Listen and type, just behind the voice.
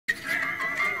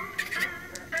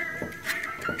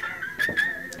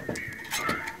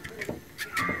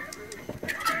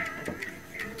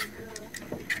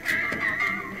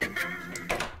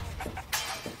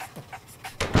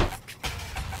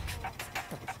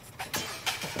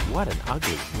What an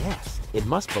ugly nest. It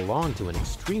must belong to an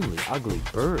extremely ugly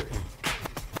bird.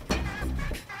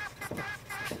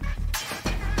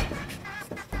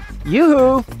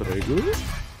 Yoo-hoo!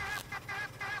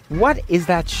 What is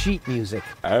that sheet music?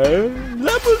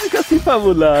 La musica si fa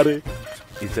volare.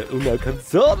 È una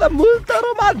canzone molto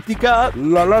romantica.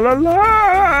 La la la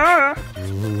la.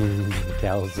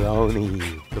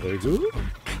 Calzone. Prego?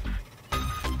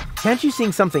 Can't you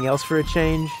sing something else for a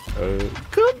change?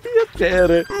 Con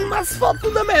piacere, ma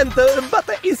sfortunatamente, but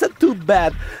it's too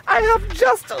bad. I have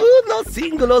just uno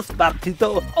singolo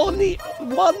spartito. Only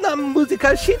one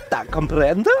musical scitta,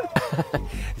 comprende?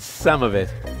 Some of it.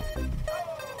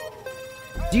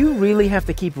 Do you really have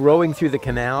to keep rowing through the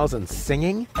canals and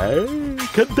singing?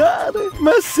 Cantare,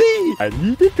 ma sì. I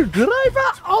needed to drive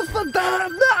off the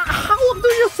how do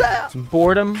you say?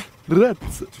 Boredom?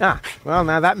 Grazie. Ah, well,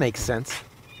 now that makes sense.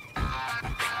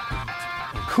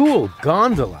 Cool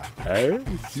gondola.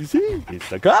 Sì, sì.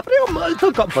 Questo cabrio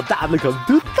molto confortabile con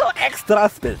tutto extra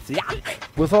speciale.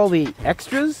 With all the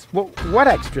extras? What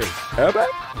extras?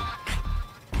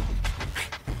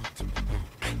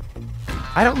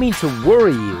 I don't mean to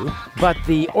worry you, but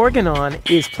the Organon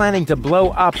is planning to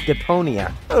blow up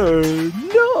Deponia.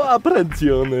 No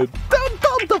apprensione.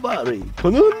 Don't worry.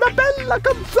 Con una bella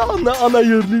canzone on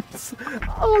your lips,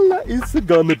 all is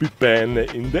gonna be bene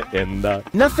in the end.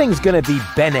 Nothing's gonna be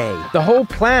bene. The whole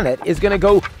planet is gonna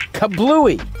go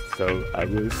kablooey. So I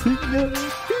will sing in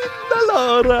the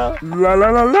Laura. La la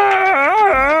la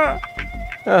la.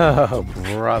 Oh,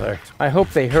 brother. I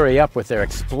hope they hurry up with their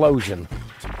explosion.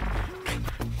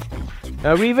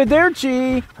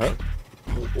 Arrivederci! Huh?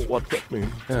 What's that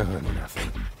mean?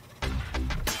 Nothing.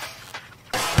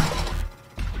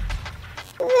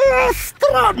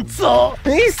 Stronzo!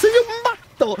 Is you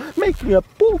matto? Make me a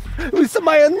poof with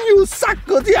my new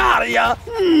sacco di aria.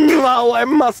 Now I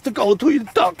must go to il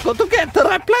tocco to get a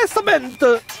replacement.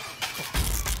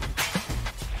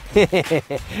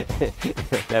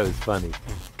 That was funny.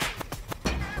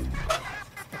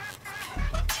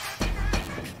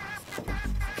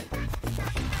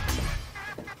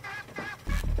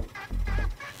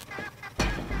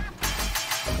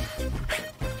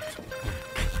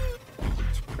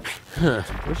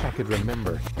 Wish I could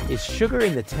remember. Is sugar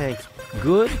in the tank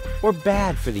good or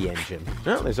bad for the engine?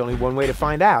 Well, there's only one way to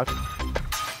find out.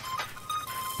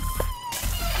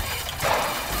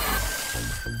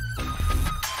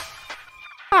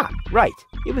 Ah, right.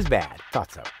 It was bad.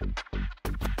 Thought so.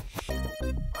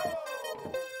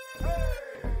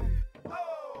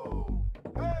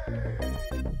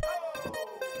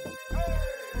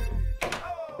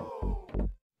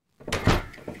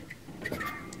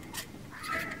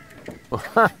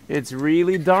 It's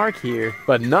really dark here,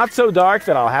 but not so dark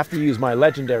that I'll have to use my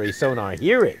legendary sonar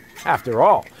hearing. After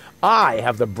all, I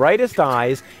have the brightest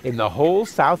eyes in the whole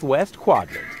southwest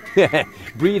quadrant.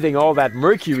 Breathing all that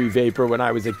mercury vapor when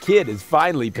I was a kid is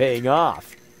finally paying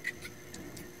off.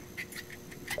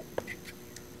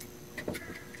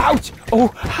 Ouch! Oh!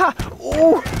 Ha!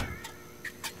 Oh!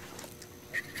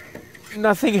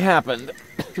 Nothing happened.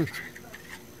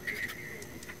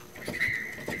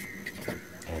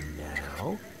 And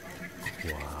now,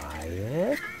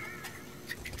 quiet.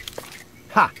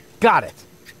 Ha! Got it!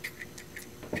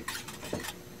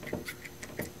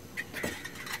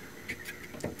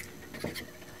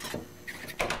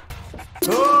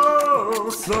 Oh,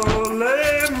 sole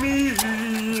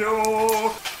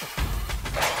mio.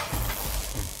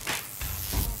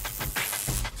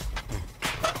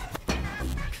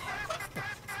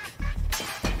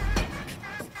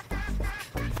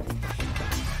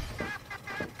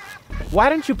 Why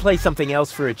don't you play something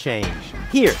else for a change?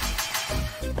 Here.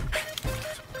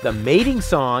 The mating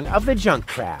song of the junk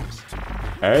crabs.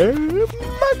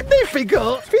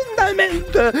 Magnifico!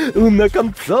 Finalmente una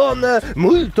canzone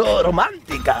molto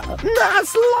romantica.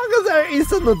 As long as there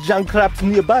is no junk crabs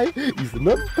nearby, it's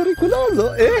non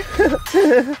pericoloso, eh?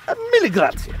 Mille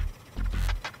grazie.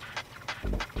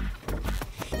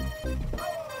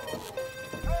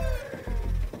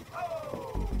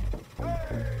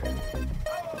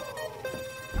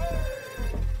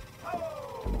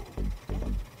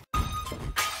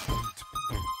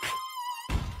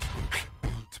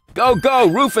 Go, go,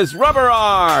 Rufus Rubber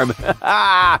Arm!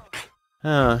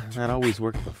 That always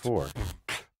worked before.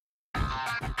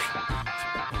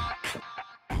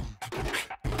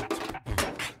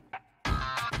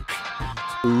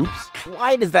 Oops.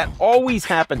 Why does that always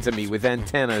happen to me with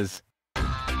antennas?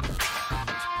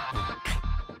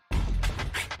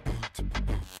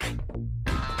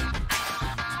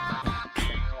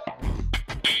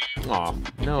 Oh,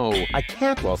 no, I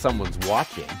can't while someone's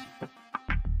watching.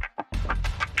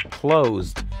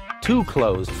 Closed. Too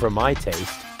closed for my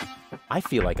taste. I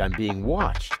feel like I'm being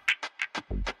watched.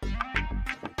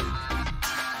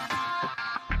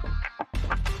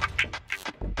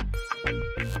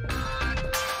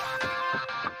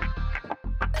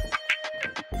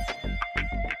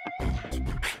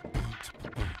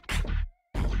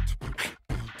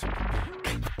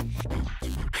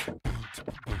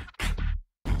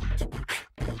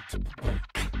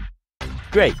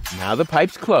 Great, now the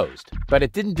pipe's closed, but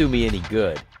it didn't do me any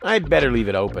good. I'd better leave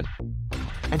it open.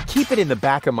 And keep it in the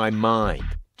back of my mind,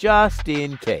 just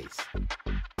in case.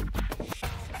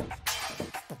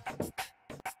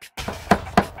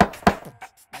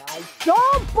 I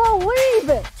don't believe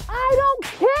it! I don't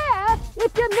care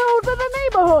if you're new to the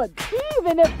neighborhood.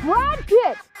 Even if Brad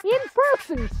Pitt, in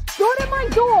person, stood at my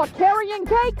door carrying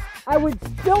cake, I would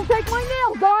still take my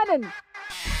nails done and...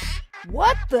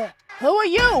 What the? Who are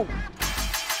you?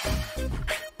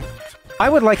 I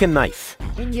would like a knife.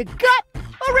 In your gut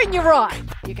or in your eye?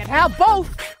 You can have both.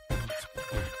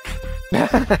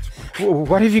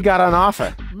 What have you got on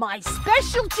offer? My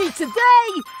specialty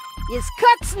today is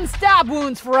cuts and stab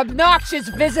wounds for obnoxious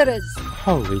visitors.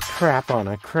 Holy crap on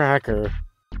a cracker.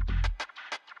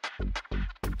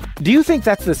 Do you think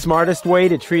that's the smartest way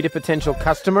to treat a potential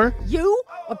customer? You?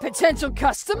 A potential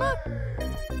customer?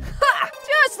 Ha!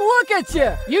 Just look at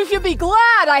you! You should be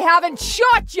glad I haven't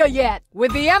shot you yet,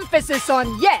 with the emphasis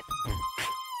on yet.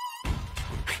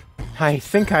 I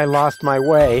think I lost my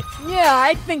way. Yeah,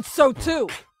 I think so too.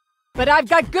 But I've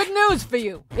got good news for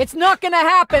you. It's not gonna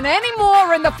happen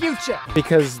anymore in the future.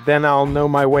 Because then I'll know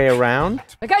my way around?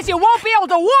 Because you won't be able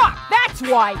to walk, that's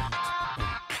why.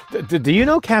 Do you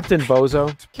know Captain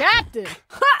Bozo? Captain?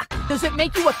 Ha! Does it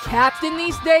make you a captain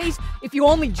these days if you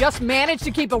only just manage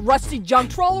to keep a rusty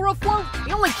junk trawler afloat?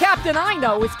 The only captain I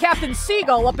know is Captain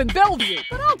Seagull up in Bellevue.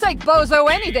 But I'll take Bozo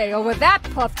any day over that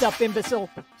puffed up imbecile.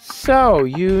 So,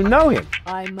 you know him?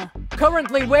 I'm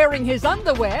currently wearing his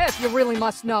underwear, if you really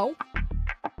must know.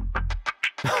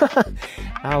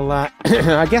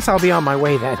 I guess I'll be on my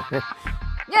way then.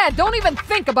 Yeah, don't even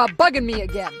think about bugging me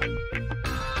again.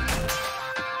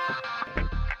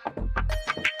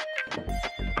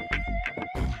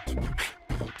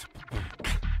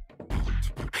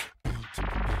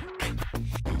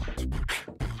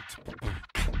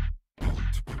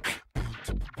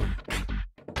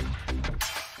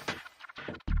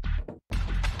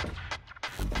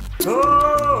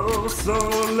 Oh,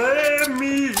 sole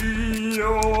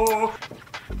mio.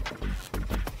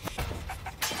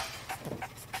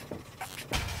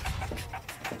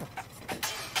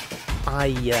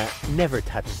 I never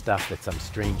touch stuff that some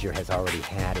stranger has already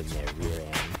had in their rear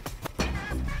end.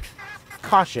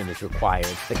 Caution is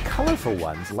required. The colorful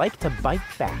ones like to bite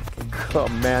back. Oh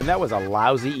man, that was a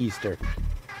lousy Easter.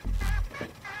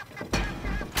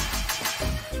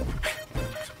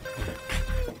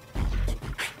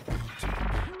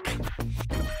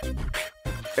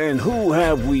 And who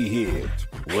have we here?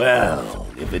 Well,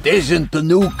 if it isn't the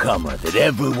newcomer that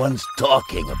everyone's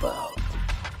talking about.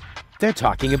 They're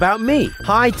talking about me.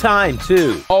 High time,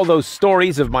 too. All those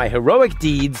stories of my heroic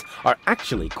deeds are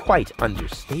actually quite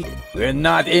understated. We're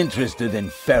not interested in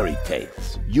fairy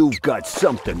tales. You've got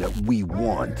something that we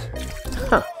want.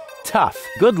 Huh. Tough.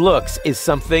 Good looks is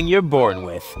something you're born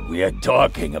with. We are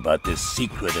talking about the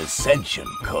secret ascension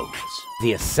codes.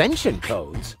 The ascension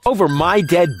codes? Over my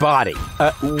dead body.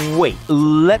 Wait,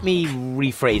 let me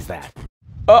rephrase that.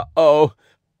 Uh-oh.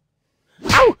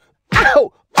 Ow!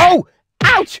 Ow! Oh!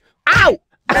 Ouch! Ow!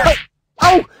 Ow!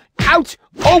 Oh! Ouch!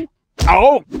 Oh!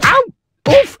 Oh! Ow!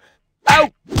 Oof!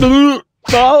 Ow!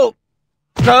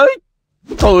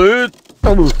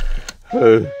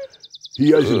 Oh! He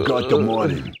hasn't got the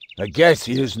money. I guess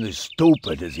he isn't as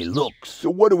stupid as he looks. So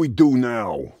what do we do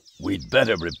now? We'd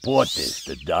better report this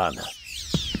to Donna.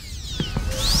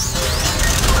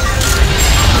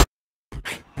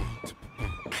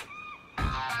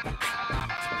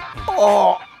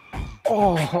 Oh.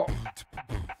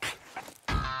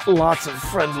 Lots of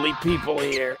friendly people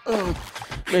here.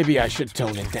 Maybe I should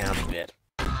tone it down a bit.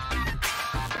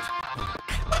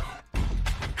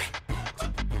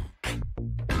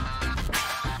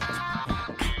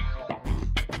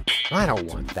 I don't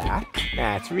want that.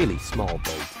 It's really small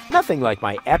bait. Nothing like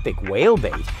my epic whale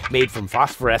bait made from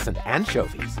phosphorescent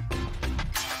anchovies.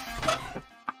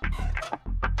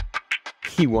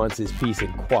 He wants his peace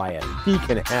and quiet. He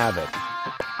can have it.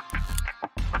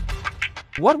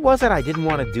 What was it I didn't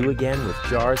want to do again with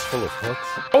jars full of hooks?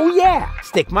 Oh yeah!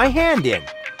 Stick my hand in!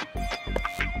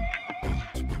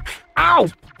 Ow!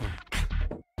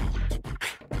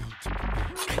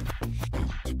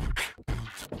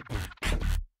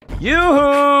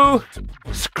 Yoo-hoo!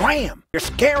 Scram! You're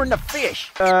scaring the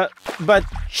fish! But...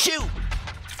 Shoot!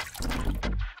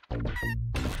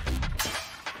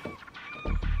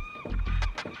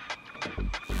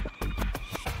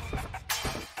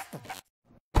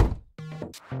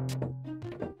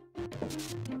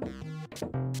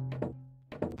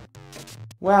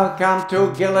 Welcome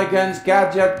to Gilligan's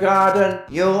Gadget Garden.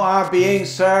 You are being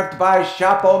served by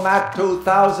Shopomat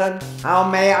 2000. How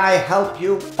may I help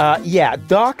you? Yeah,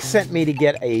 Doc sent me to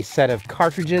get a set of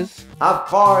cartridges. Of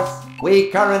course, we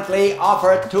currently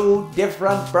offer 2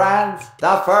 different brands.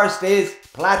 The first is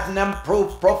Platinum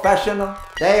Proof Professional.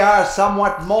 They are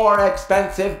somewhat more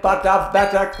expensive but of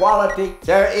better quality.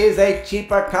 There is a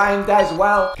cheaper kind as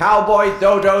well. Cowboy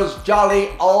Dodo's Jolly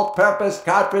All-Purpose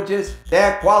Cartridges.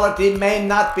 Their quality may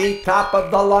not be top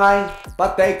of the line,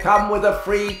 but they come with a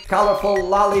free colorful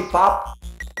lollipop.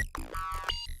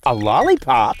 A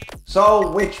lollipop? So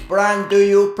which brand do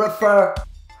you prefer?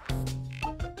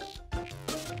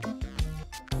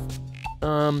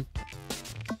 And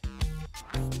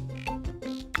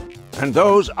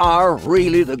those are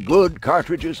really the good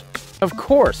cartridges? Of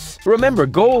course. Remember,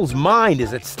 Goal's mind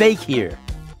is at stake here.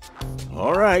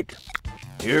 All right.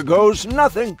 Here goes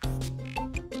nothing.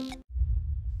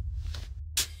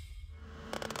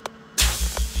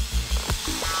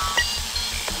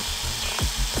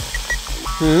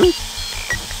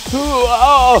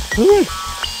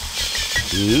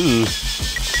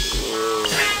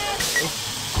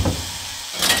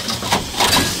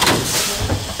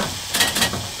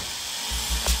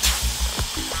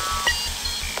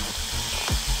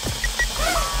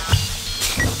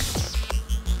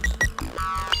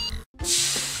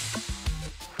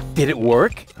 Did it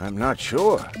work? I'm not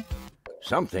sure.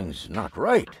 Something's not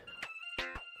right.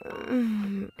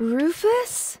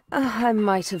 Rufus? I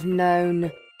might have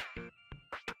known.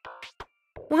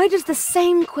 Why does the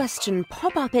same question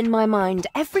pop up in my mind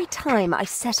every time I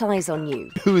set eyes on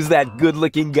you? Who's that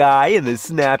good-looking guy in the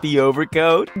snappy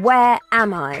overcoat? Where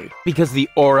am I? Because the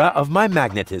aura of my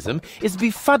magnetism is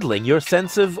befuddling your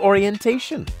sense of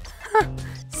orientation.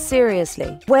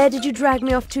 Seriously, where did you drag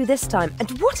me off to this time? And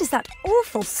what is that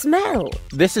awful smell?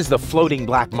 This is the floating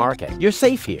black market. You're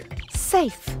safe here.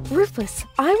 Safe? Rufus,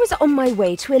 I was on my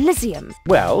way to Elysium.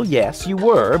 Well, yes, you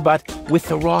were, but with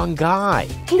the wrong guy.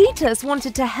 Cletus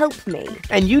wanted to help me.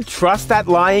 And you trust that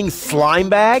lying slime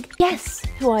bag? Guess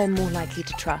who I am more likely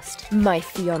to trust? My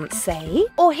fiancé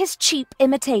or his cheap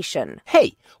imitation?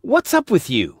 Hey, what's up with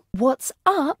you? What's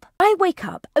up? I wake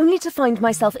up only to find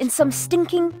myself in some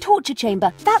stinking torture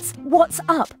chamber. That's what's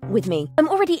up with me. I'm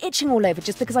already itching all over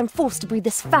just because I'm forced to breathe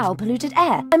this foul, polluted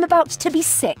air. I'm about to be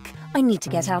sick. I need to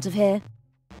get out of here.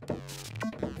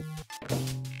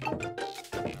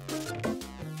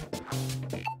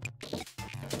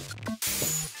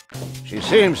 She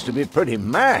seems to be pretty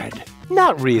mad.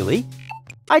 Not really.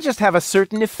 I just have a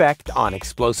certain effect on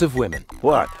explosive women.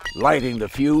 What, lighting the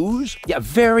fuse? Yeah,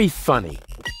 very funny.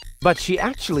 But she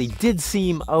actually did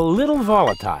seem a little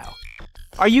volatile.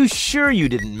 Are you sure you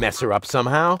didn't mess her up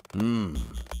somehow?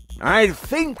 I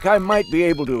think I might be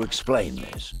able to explain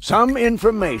this. Some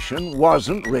information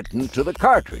wasn't written to the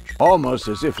cartridge, almost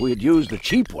as if we had used the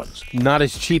cheap ones. Not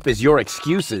as cheap as your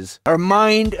excuses. Her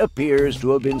mind appears to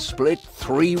have been split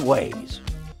 3 ways.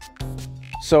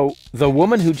 So, the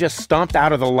woman who just stomped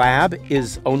out of the lab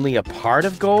is only a part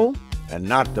of Goal? And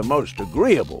not the most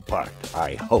agreeable part,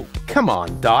 I hope. Come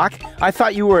on, Doc. I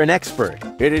thought you were an expert.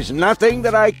 It is nothing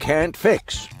that I can't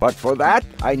fix, but for that,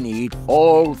 I need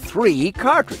all 3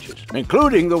 cartridges,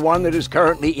 including the one that is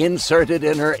currently inserted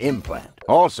in her implant.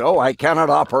 Also, I cannot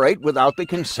operate without the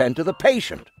consent of the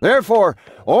patient. Therefore,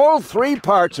 all 3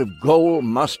 parts of Goal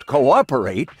must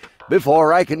cooperate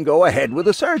before I can go ahead with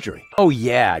the surgery. Oh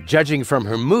yeah, judging from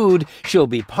her mood, she'll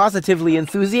be positively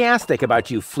enthusiastic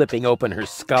about you flipping open her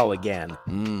skull again.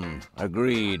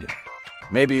 Agreed.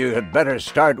 Maybe you had better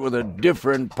start with a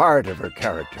different part of her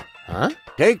character. Huh?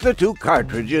 Take the 2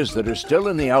 cartridges that are still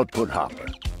in the output hopper.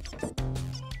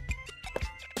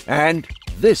 And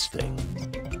this thing.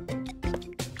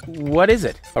 What is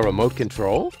it? A remote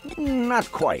control? Not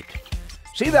quite.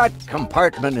 See that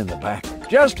compartment in the back?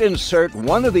 Just insert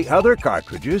one of the other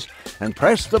cartridges and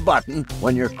press the button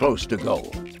when you're close to Goal.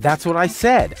 That's what I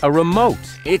said, a remote.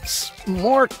 It's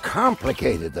more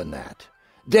complicated than that.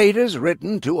 Data's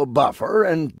written to a buffer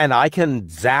and... And I can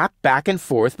zap back and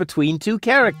forth between 2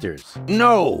 characters.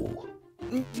 No.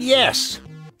 Yes.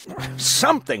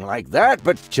 Something like that,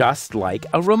 but Just like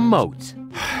a remote.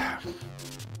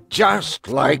 just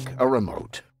like a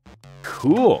remote.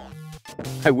 Cool.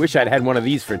 I wish I'd had one of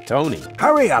these for Tony.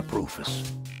 Hurry up,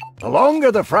 Rufus. The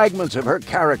longer the fragments of her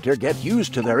character get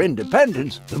used to their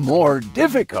independence, the more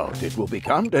difficult it will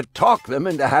become to talk them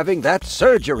into having that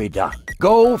surgery done.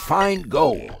 Go find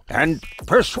Goal and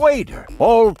persuade her.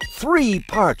 All 3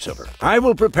 parts of her. I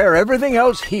will prepare everything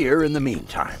else here in the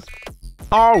meantime.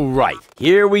 All right,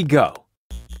 here we go.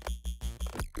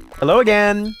 Hello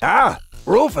again. Ah,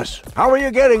 Rufus, how are you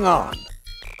getting on?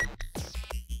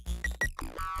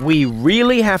 We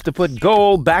really have to put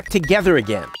Goal back together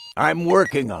again. I'm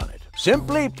working on it.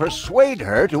 Simply persuade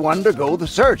her to undergo the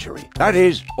surgery. That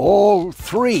is, all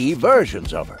 3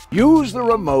 versions of her. Use the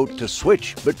remote to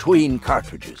switch between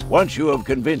cartridges. Once you have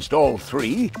convinced all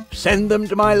 3, send them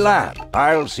to my lab.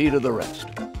 I'll see to the rest.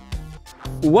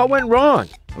 What went wrong?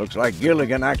 Looks like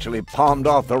Gilligan actually palmed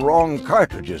off the wrong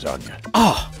cartridges on you.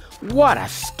 Oh, what a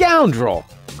scoundrel!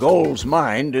 Goal's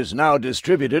mind is now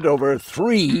distributed over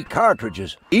 3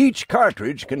 cartridges. Each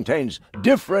cartridge contains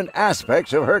different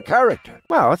aspects of her character.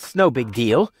 Well, it's no big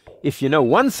deal. If you know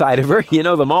one side of her, you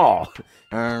know them all.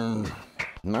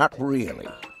 Not really.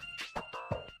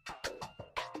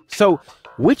 So,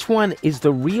 which one is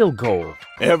the real Goal?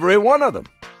 Every one of them.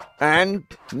 And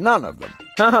none of them.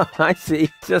 Oh, I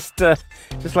see. Just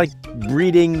like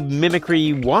breeding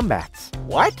mimicry wombats.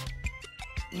 What?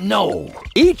 No.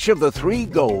 Each of the 3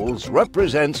 goals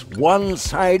represents one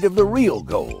side of the real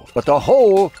goal, but the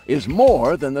whole is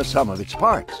more than the sum of its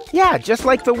parts. Yeah, just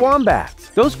like the wombats.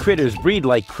 Those critters breed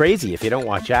like crazy if you don't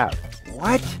watch out.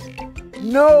 What?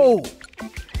 No.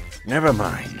 Never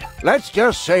mind. Let's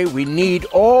just say we need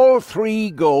all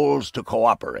 3 goals to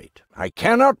cooperate. I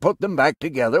cannot put them back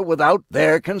together without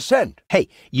their consent. Hey,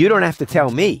 you don't have to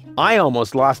tell me. I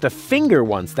almost lost a finger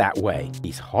once that way.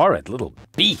 These horrid little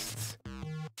beasts.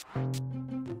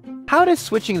 How does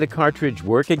switching the cartridge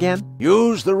work again?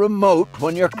 Use the remote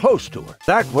when you're close to her.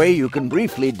 That way you can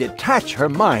briefly detach her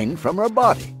mind from her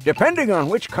body. Depending on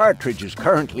which cartridge is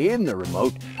currently in the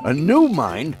remote, a new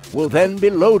mind will then be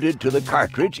loaded to the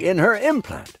cartridge in her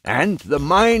implant. And the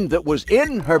mind that was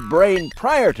in her brain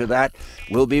prior to that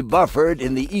will be buffered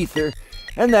in the ether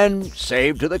and then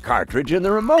saved to the cartridge in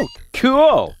the remote.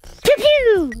 Cool! Pew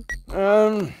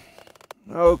pew!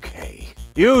 Okay.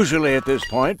 Usually at this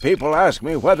point, people ask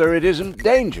me whether it isn't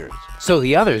dangerous. So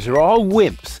the others are all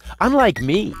wimps, unlike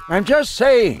me. I'm just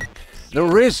saying, the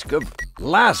risk of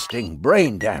lasting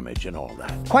brain damage and all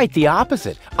that. Quite the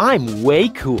opposite. I'm way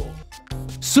cool.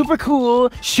 Super cool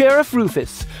Sheriff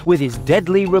Rufus with his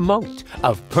deadly remote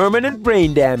of permanent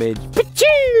brain damage.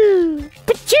 Pachoo!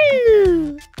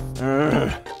 Pachoo!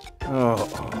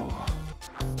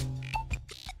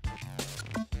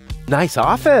 Nice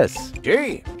office.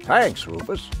 Gee, thanks,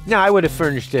 Rufus. Now, I would have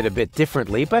furnished it a bit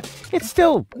differently, but it's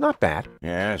still not bad.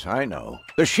 Yes, I know.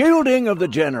 The shielding of the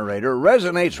generator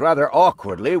resonates rather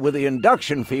awkwardly with the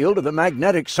induction field of the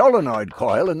magnetic solenoid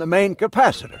coil in the main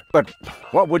capacitor. But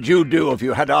what would you do if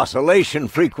you had oscillation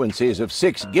frequencies of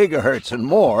 6 gigahertz and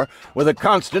more with a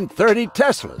constant 30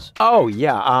 Teslas? Oh,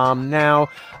 yeah,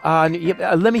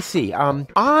 let me see.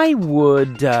 I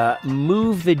would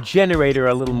move the generator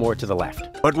a little more to the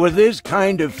left. But with this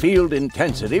kind of field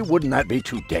intensity, wouldn't that be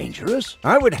too dangerous?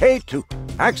 I would hate to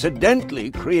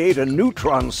accidentally create a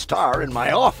neutron star in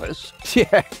my office.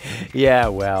 Yeah,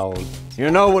 well... You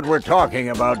know what we're talking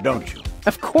about, don't you?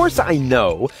 Of course I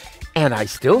know, and I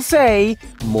still say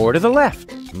more to the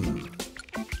left.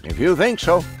 If you think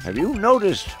so, have you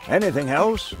noticed anything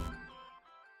else?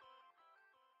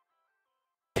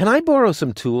 Can I borrow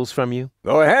some tools from you?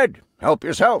 Go ahead. Help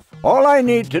yourself. All I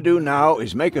need to do now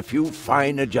is make a few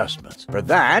fine adjustments. For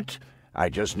that, I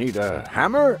just need a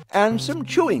hammer and some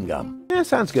chewing gum. Yeah,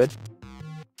 sounds good.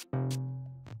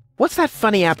 What's that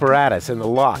funny apparatus in the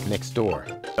lock next door?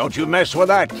 Don't you mess with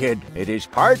that, kid. It is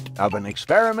part of an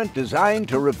experiment designed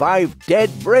to revive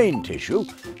dead brain tissue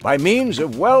by means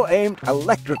of well-aimed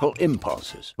electrical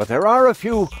impulses. But there are a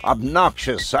few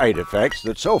obnoxious side effects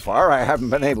that so far I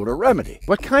haven't been able to remedy.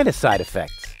 What kind of side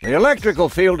effects? The electrical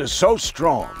field is so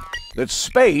strong that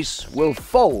space will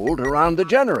fold around the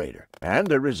generator, and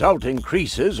the resulting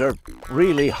creases are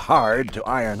really hard to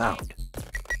iron out.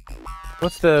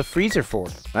 What's the freezer for?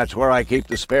 That's where I keep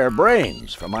the spare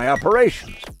brains for my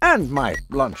operations. And my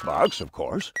lunchbox, of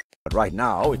course. But right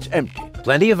now, it's empty.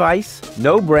 Plenty of ice,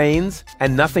 no brains,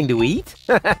 and nothing to eat?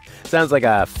 Sounds like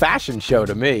a fashion show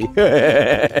to me.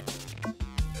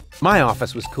 My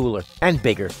office was cooler and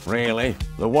bigger. Really?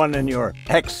 The one in your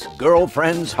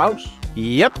ex-girlfriend's house?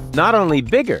 Yep, not only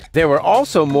bigger, there were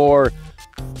also more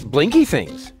blinky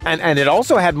things. And it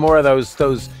also had more of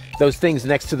those things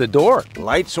next to the door.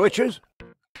 Light switches?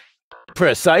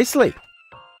 Precisely.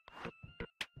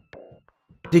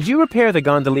 Did you repair the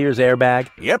gondolier's airbag?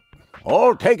 Yep.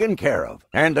 all taken care of.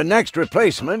 And the next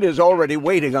replacement is already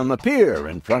waiting on the pier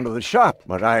in front of the shop,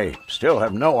 but I still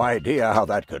have no idea how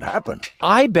that could happen.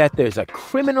 I bet there's a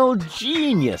criminal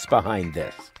genius behind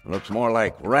this. Looks more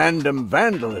like random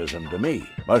vandalism to me.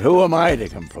 But who am I to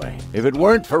complain? If it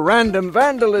weren't for random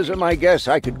vandalism, I guess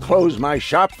I could close my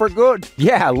shop for good.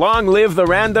 Yeah, long live the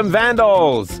random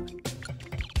vandals!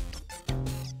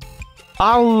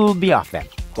 I'll be off then.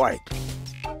 Quite.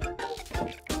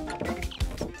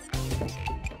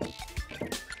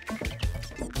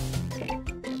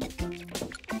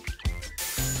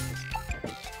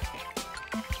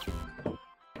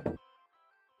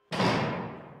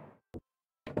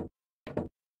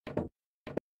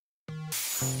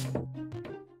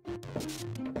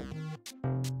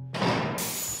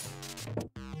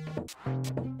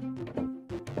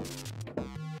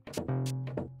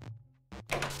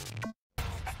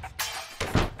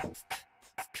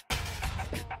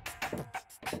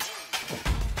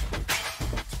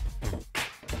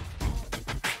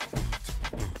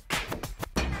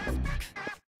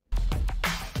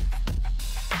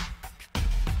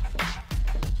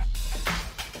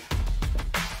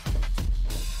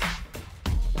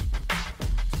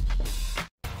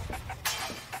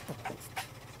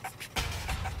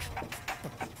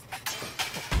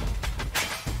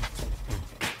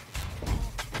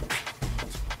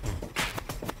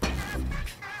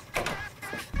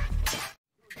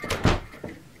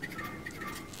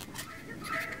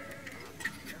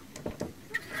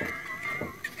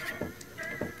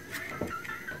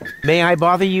 May I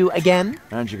bother you again?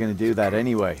 Aren't you going to do that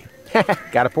anyway?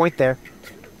 Got a point there.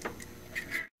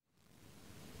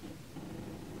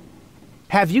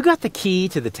 Have you got the key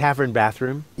to the tavern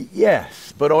bathroom?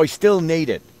 Yes, but I still need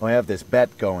it. I have this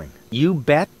bet going. You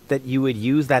bet that you would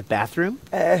use that bathroom?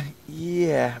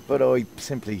 Yeah, but I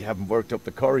simply haven't worked up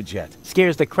the courage yet.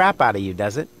 Scares the crap out of you,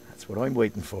 does it? That's what I'm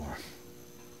waiting for.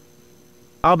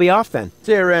 I'll be off then.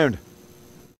 See you around.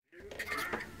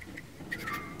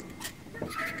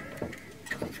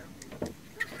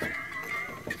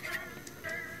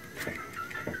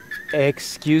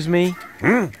 Excuse me?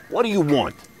 What do you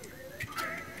want?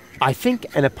 I think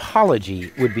an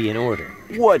apology would be in order.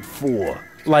 What for?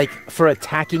 Like, for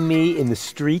attacking me in the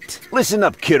street? Listen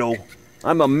up, kiddo.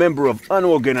 I'm a member of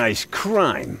unorganized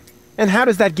crime. And how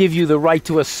does that give you the right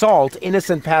to assault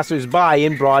innocent passers-by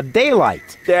in broad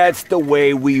daylight? That's the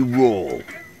way we roll.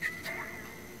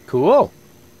 Cool.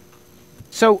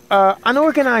 So,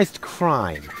 unorganized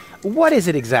crime, what is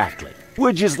it exactly?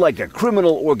 We're just like a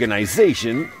criminal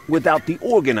organization without the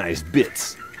organized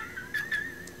bits.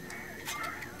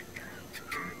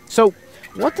 So,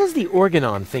 what does the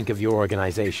Organon think of your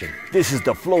organization? This is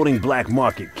the floating black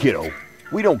market, kiddo.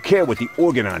 We don't care what the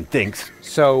Organon thinks.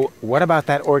 So, what about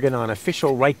that Organon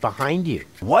official right behind you?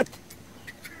 What?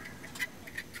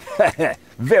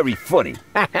 Very funny.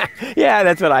 Yeah,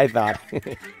 that's what I thought.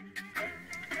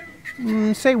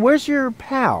 Say, where's your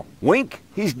pal? Wink?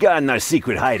 He's got in our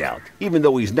secret hideout, even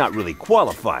though he's not really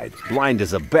qualified. Blind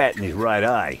as a bat in his right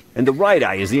eye. And the right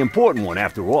eye is the important one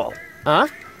after all. Huh?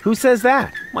 Who says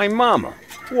that? My mama.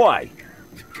 Why?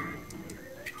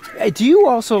 Do you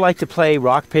also like to play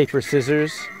rock, paper,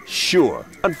 scissors? Sure.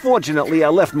 Unfortunately, I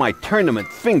left my tournament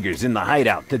fingers in the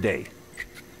hideout today.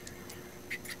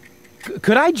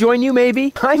 Could I join you,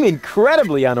 maybe? I'm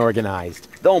incredibly unorganized.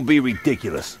 Don't be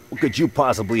ridiculous. What could you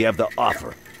possibly have to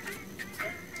offer?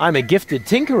 I'm a gifted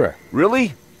tinkerer.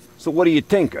 Really? So what do you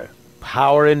tinker?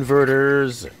 Power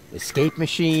inverters, escape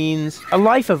machines, a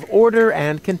life of order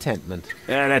and contentment.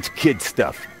 That's kid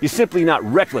stuff. You're simply not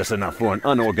reckless enough for an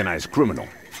unorganized criminal.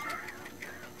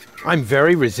 I'm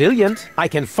very resilient. I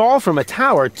can fall from a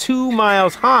tower 2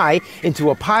 miles high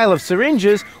into a pile of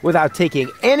syringes without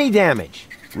taking any damage.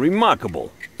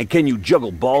 Remarkable. And can you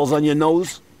juggle balls on your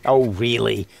nose? Oh,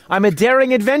 really? I'm a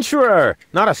daring adventurer,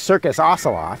 not a circus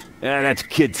ocelot. That's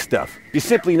kid stuff. You're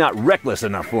simply not reckless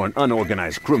enough for an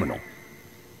unorganized criminal.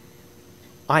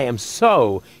 I am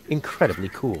so incredibly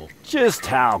cool. Just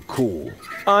how cool?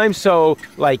 I'm so,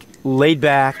 like, laid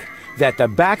back that the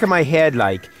back of my head,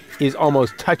 like, is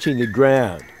almost touching the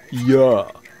ground.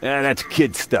 Yeah. That's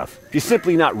kid stuff. You're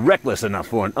simply not reckless enough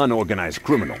for an unorganized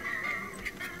criminal.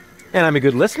 And I'm a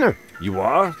good listener. You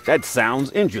are? That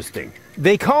sounds interesting.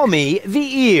 They call me the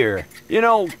Ear. You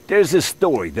know, there's this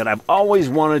story that I've always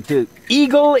wanted to...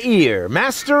 Eagle Ear,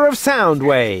 master of sound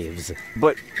waves.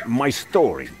 But my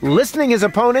story... Listening his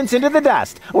opponents into the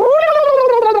dust.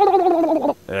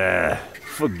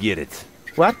 Forget it.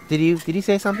 What? Did you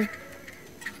say something?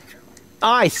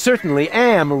 I certainly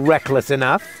am reckless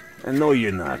enough. No,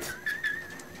 you're not.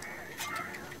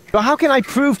 But how can I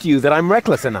prove to you that I'm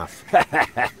reckless enough?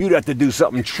 You'd have to do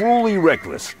something truly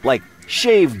reckless, like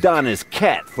shave Donna's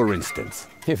cat, for instance.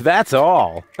 If that's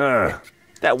all.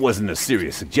 That wasn't a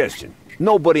serious suggestion.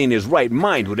 Nobody in his right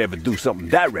mind would ever do something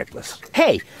that reckless.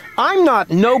 Hey, I'm not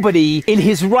nobody in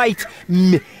his right...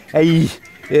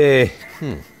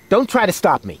 Don't try to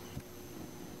stop me.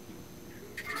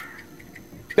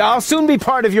 I'll soon be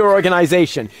part of your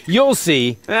organization. You'll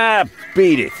see.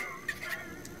 Beat it.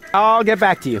 I'll get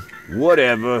back to you.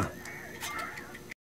 Whatever.